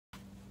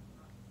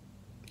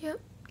Yep,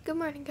 good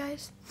morning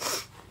guys.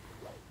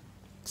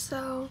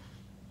 So,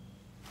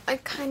 I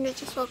kind of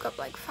just woke up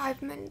like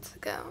 5 minutes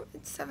ago.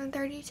 It's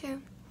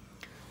 7:32.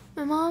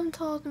 My mom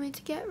told me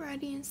to get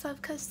ready and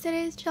stuff because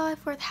today's July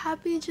 4th.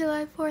 Happy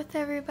July 4th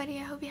everybody.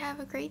 I hope you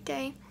have a great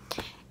day.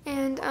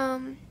 And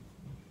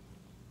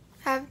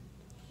have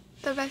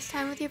the best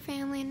time with your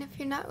family, and if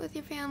you're not with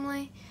your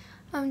family,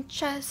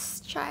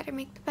 just try to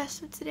make the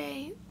best of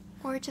today,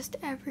 or just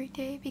every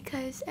day,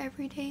 because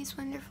every day is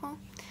wonderful.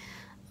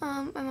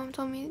 My mom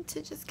told me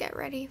to just get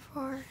ready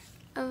for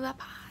the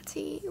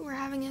party. We're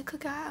having a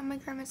cookout at my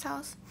grandma's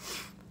house,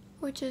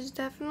 which is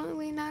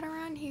definitely not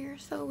around here,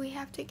 so we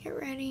have to get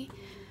ready.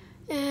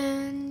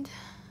 And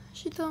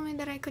she told me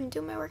that I couldn't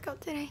do my workout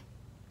today.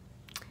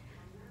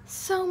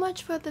 So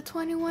much for the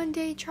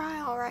 21-day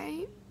trial,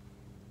 right?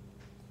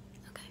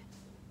 Okay,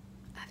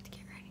 I have to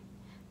get ready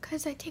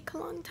because I take a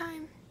long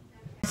time.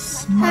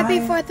 Happy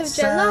 4th of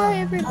July,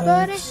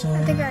 everybody. I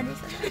think I already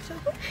said that, so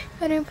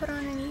I didn't put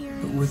on any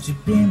earrings. Would you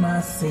be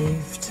my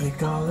thief?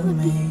 Take all of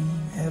me,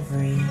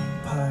 every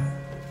part.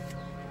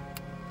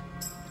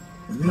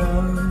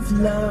 Love,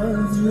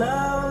 love,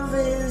 love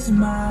is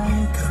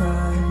my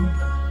crime.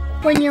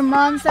 When your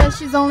mom says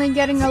she's only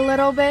getting a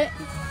little bit,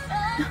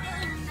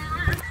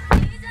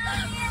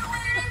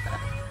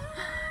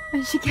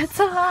 and she gets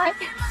a lot,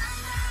 it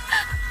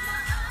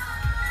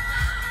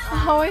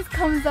always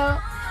comes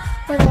out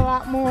with a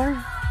lot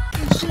more.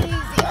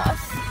 Jesus.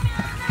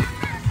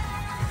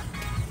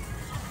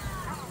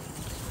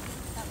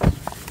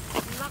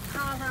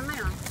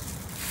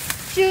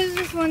 She was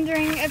just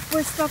wondering if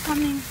we're still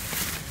coming.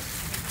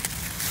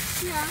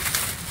 Yeah.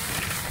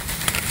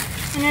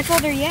 And I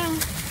told her yeah.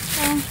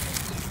 So.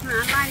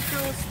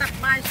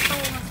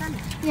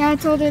 Yeah, I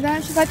told her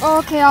that. She's like, oh,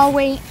 okay, I'll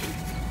wait.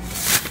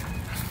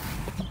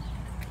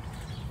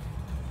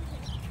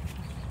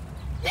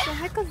 What the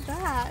heck is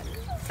that?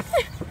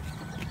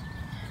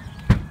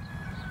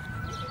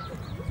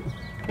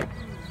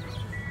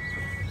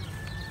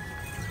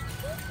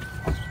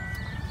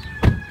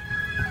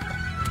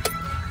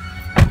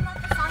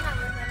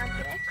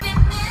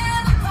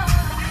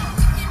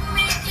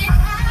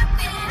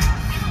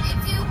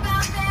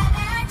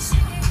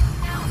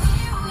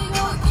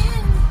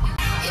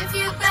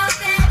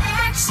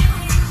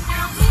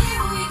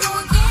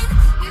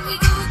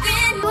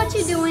 What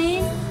you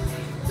doing?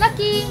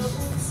 Lucky!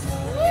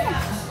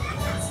 Yeah.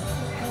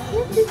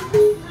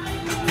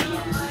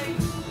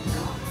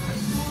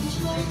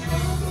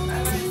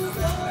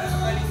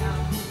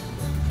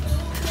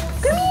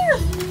 Come here!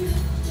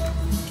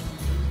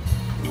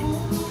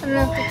 I don't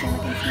know if the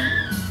camera can see.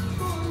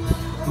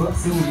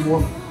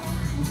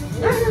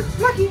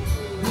 Lucky!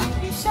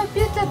 You're so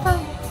beautiful!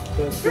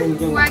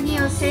 Why do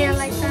you say it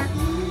like that?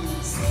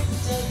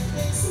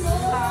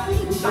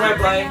 Alright,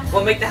 boy.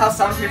 We'll make the house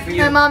sound here for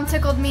you. My mom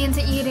tickled me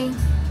into eating.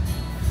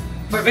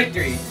 For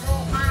victory.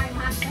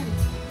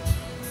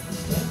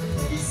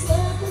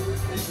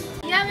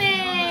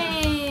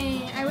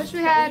 Yummy! I wish we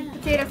had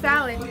potato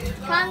salad.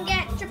 Come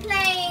get your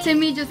plate.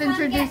 Timmy just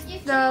introduced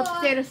the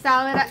potato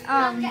salad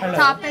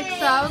topic,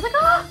 so I was like,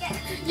 oh,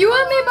 you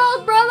and me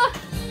both, brother.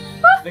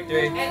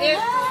 Victory.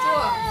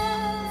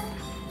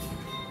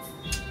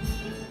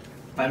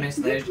 5 minutes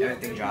later,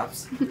 everything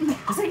drops. I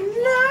was like,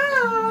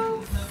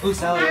 no! Ooh,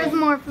 salad. There's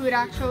more food,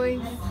 actually.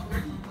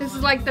 This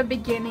is like the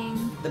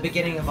beginning. The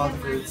beginning of all the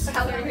foods.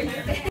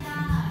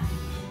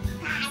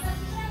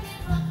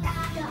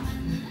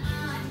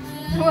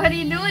 What are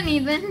you doing,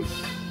 Ethan?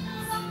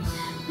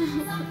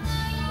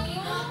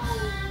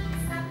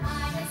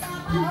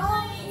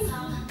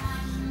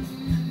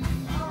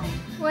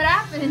 What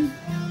happened?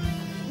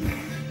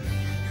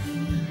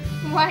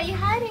 Why are you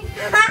hiding?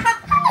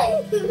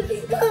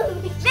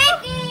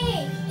 Vicky!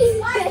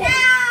 Watch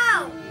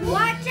out!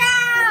 Watch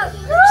out!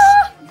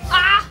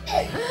 Ah!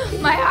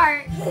 My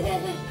heart.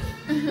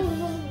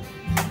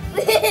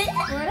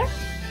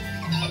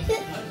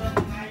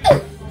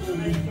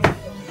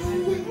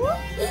 What?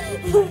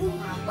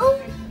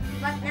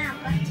 What now?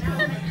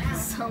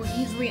 So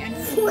easily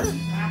unseen.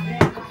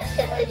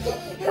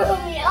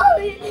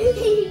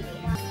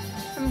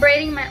 I'm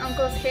braiding my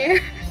uncle's hair.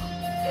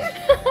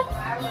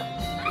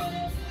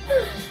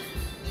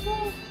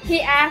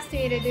 He asked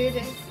me to do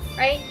this,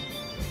 right?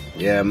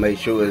 Yeah, make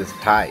sure it's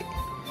tight.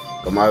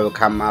 Come over,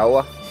 come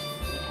over.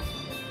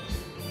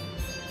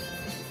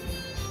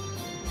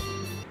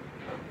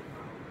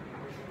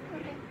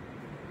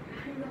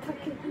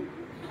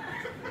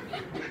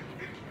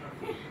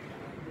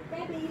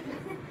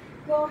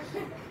 Go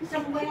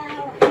somewhere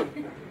else.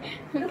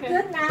 Look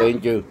good now.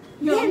 Thank you.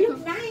 Yeah,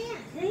 look nice.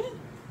 See?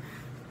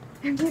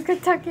 You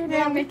could tuck it in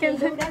and make it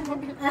look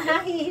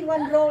good. He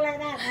won't roll like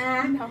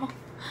that. No.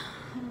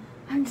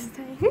 I'm just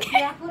saying.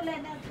 Yeah, put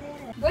like that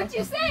there. What'd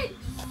you say?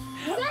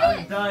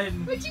 Say it.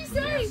 Done. What'd you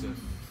say? You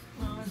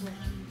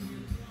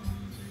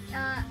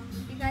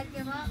guys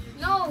give up?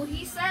 No,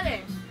 he said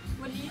it.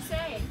 What did you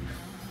say?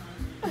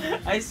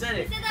 I said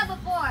it. You said that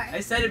before. I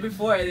said it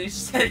before, and then she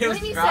said it was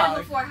When you wrong. said it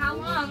before, how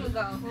long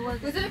ago?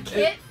 Was it a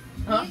kit?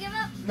 Huh? Did you give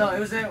up? No, it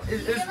was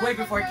way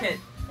before Kit.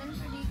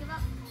 Jennifer, do you give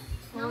up?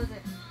 No. was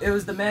it? It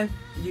was the man.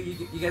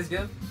 You guys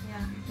good?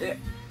 Yeah.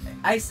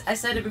 I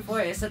said it before.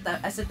 I said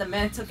the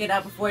man took it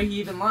out before he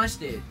even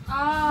launched it.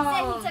 Oh.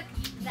 Then he took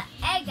the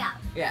egg out.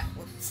 Yeah.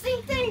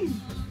 Same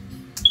thing.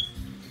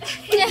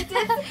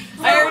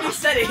 I already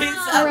said it.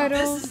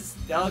 This is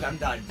dog. I'm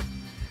done.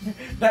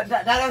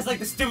 That was like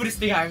the stupidest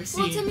thing I ever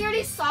seen. Well, Timmy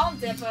already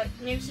solved it, but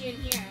maybe she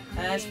didn't hear it.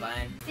 That's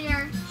fine.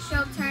 Dear,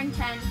 she'll turn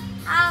 10.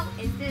 How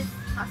is this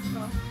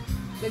possible?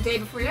 The day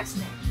before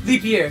yesterday.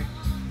 Leap year.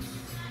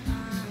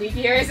 Leap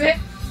year, is it?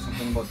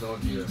 Something about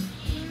dog year.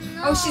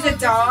 Oh, she's a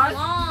dog?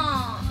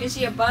 Long. Is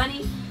she a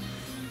bunny?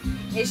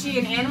 Is she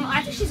an animal?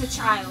 I think she's a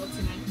child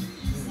to me.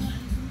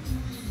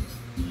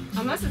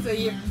 Unless it's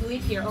a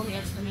leap year only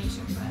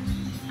explanation, but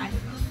I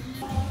don't know.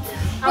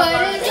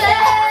 What is it?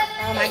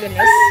 Oh my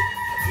goodness.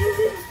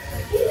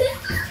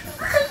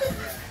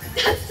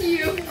 That's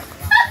you.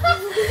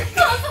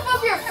 Close up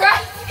of your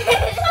breath.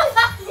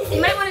 You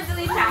might want to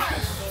delete that.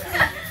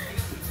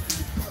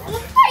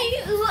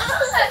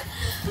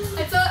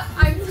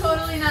 I'm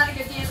totally not a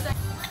good dancer.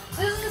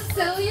 This is the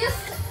silliest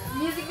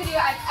music video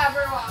I've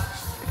ever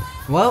watched.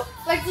 Well.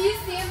 Like, do you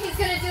see him? He's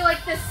gonna do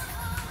like this.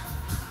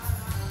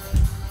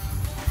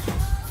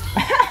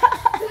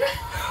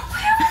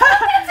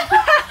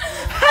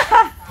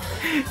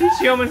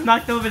 She almost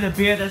knocked over the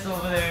beer that's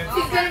over there.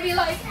 He's gonna be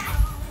like.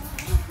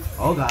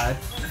 Oh god.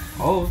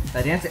 Oh,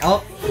 that dancing.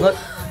 Oh, look.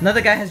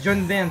 Another guy has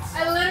joined the dance.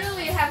 I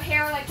literally have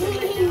hair like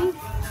him.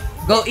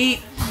 Go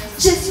eat.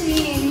 Just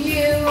me and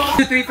you.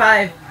 2, 3,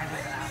 5.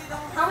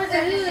 How is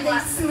it? Ooh, they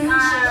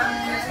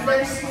smooching.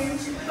 They're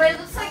smooching. But it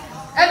looks like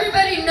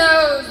everybody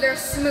knows they're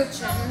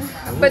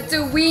smooching. But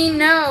do we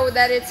know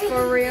that it's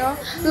for real?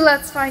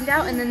 Let's find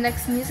out in the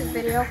next music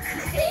video.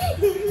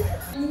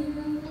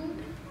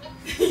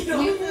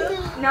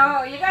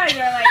 No, you guys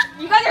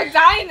are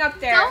dying up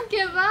there. Don't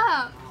give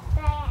up.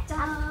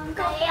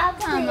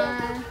 Come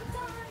on.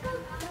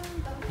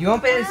 You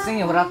won't be able to sing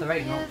it without the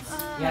right notes.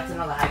 You have to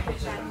know the high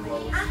pitches and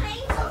lows.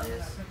 That's how it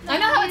is. I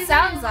know how it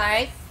sounds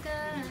like.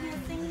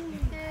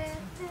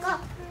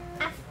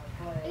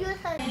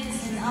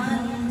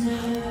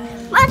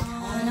 What?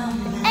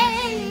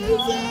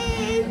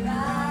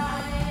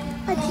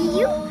 What are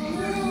you?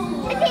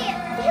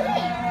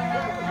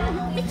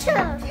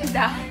 Picture.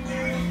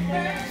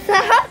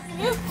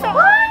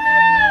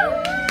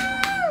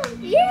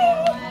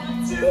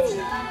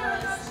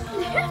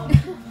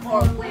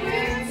 Or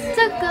where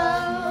to go.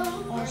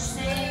 Or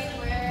say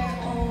where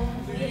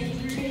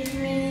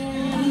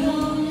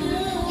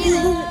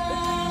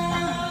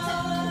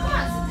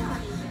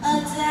A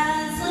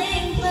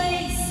dazzling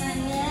place I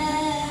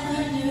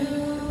never knew.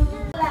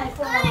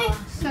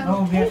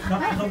 Đâu Việt,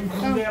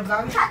 không Việt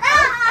lắm.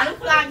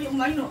 Anh làm gì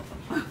mấy nữa?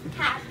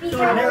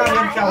 Tôi thấy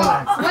con châu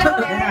là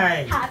cái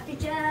này.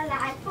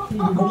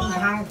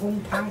 Cung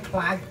thang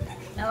khoai.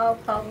 Đâu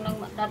không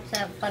nâng mặt đất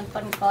sẽ phân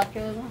có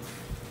chương.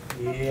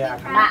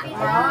 Yeah. Bạn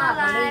đó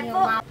là đi như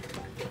mau.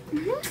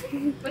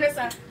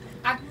 Melissa,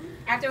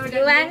 after we're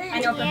done,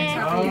 I know the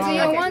Oh. Do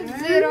you want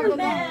zero?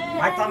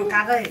 Hai con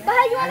cá đây.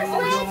 Anh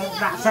muốn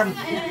dạ sân.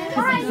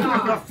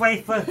 Cà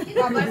phê phơ.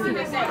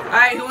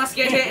 Alright, who wants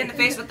to get hit in the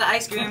face with the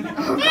ice cream?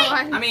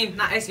 I mean,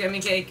 not ice cream, I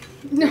mean cake.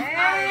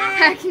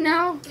 Heck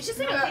no. We should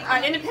sing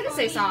an Independence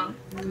Day song.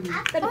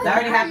 That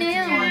already happened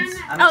to me once.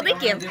 I'm Oh, not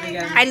thank you. gonna do it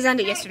again. I designed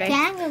it yesterday.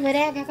 Chán rồi về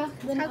đây kìa con.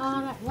 Bên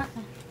o lại quá.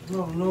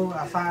 Nô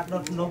à pha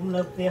đốt nôm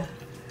lớp tia.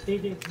 Tí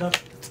đi đốt.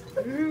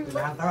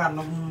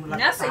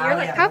 Nessa, you're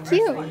like, How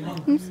cute. Oh,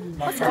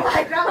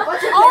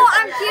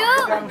 I'm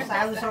cute.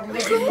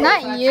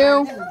 Not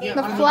you.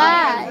 The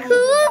flag.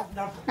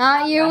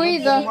 Not you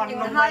either.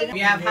 We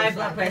have high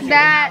blood pressure.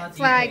 That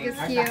flag is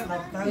cute.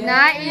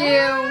 Not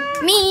you.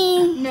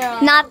 Me. No.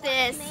 Not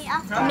this.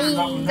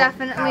 Me.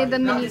 Definitely the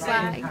mini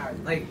flag.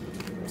 Like,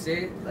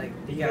 see? Like,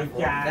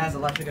 that has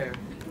electric air.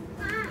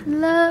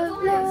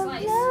 Love, love,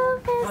 love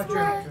is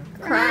like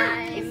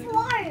crime.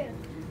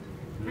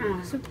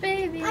 So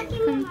baby,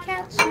 come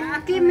catch me.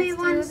 Give me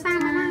one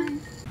salmon.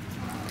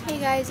 Hey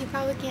guys, you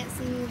probably can't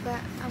see me, but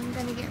I'm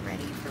gonna get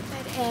ready for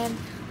bed, and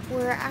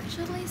we're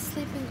actually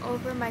sleeping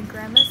over my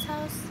grandma's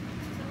house.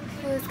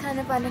 It was kind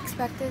of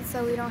unexpected,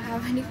 so we don't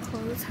have any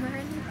clothes or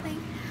anything.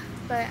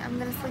 But I'm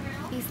gonna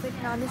be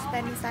sleeping on this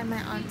bed inside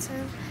my aunt's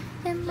room,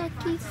 and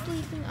Lucky's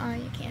sleeping. Oh,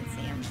 you can't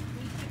see him.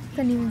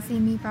 Couldn't even see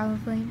me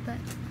probably, but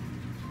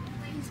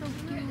he's so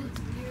cute.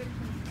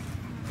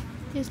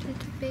 His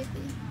little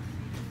baby.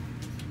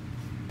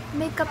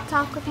 Makeup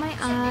talk with my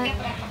aunt,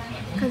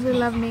 because we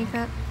love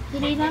makeup. You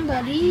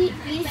remember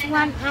this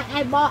one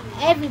I bought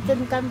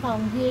everything come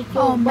from here too.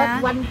 Oh, but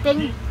man. one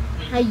thing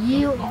I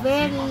use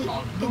very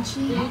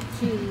Itchy.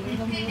 itchy.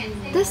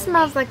 This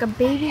smells like a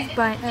baby's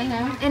butt,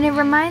 and it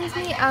reminds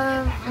me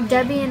of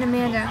Debbie and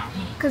Amanda,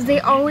 because they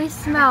always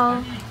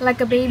smell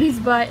like a baby's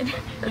butt.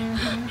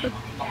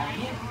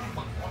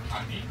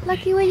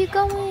 Lucky, where you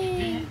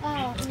going?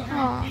 Oh,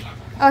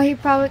 oh, he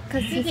probably,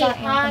 because he This saw is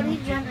all Anthony.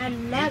 this one I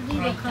love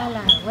this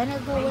color. When I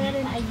go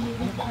wearing I use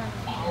this color.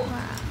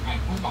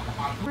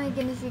 Oh my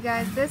goodness, you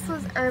guys, this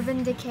was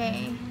Urban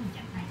Decay.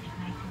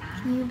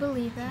 Can you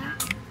believe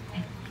that?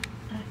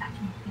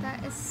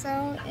 That is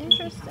so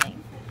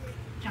interesting.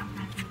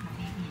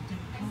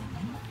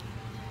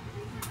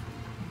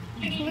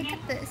 Look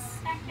at this.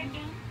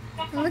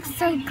 It looks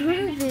so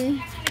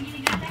groovy.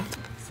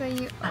 So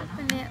you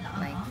open it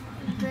like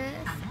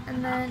this,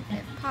 and then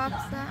it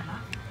pops up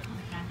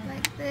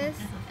like this,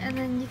 and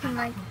then you can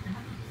like...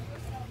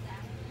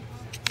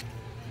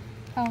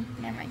 Oh,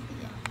 never mind.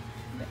 Yeah.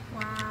 But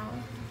wow.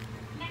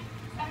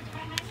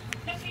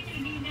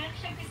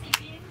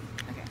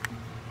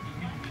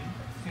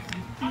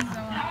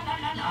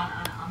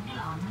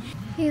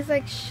 He's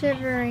like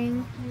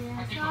shivering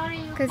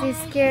because he's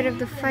scared of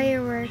the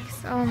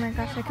fireworks. Oh my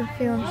gosh, I can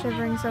feel him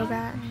shivering so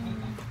bad.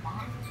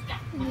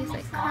 And he's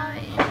like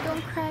crying.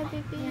 Don't cry,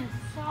 baby.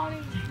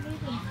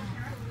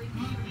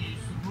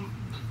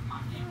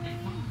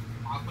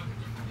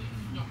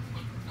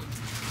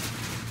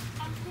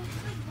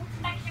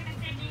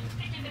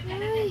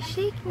 Oh, he's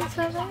shaking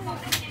so bad.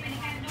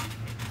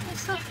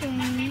 It's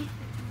okay.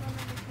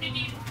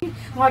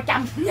 Ngồi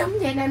chậm giống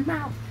vậy nè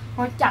mau.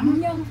 Ngồi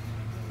chậm nhân.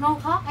 No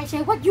talk. I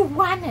say what you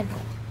want and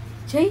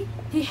see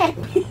he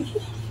happy.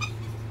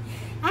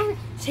 I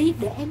see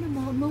the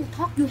animal no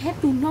talk. You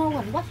have to know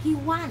and what he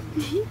want.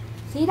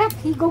 See that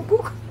he go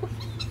book.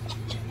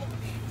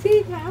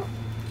 See now.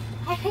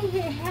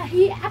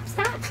 He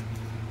upset.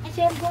 I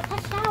say go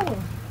take shower.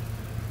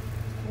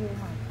 Oh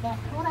my God.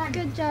 Hold on.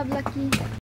 Good job, Lucky.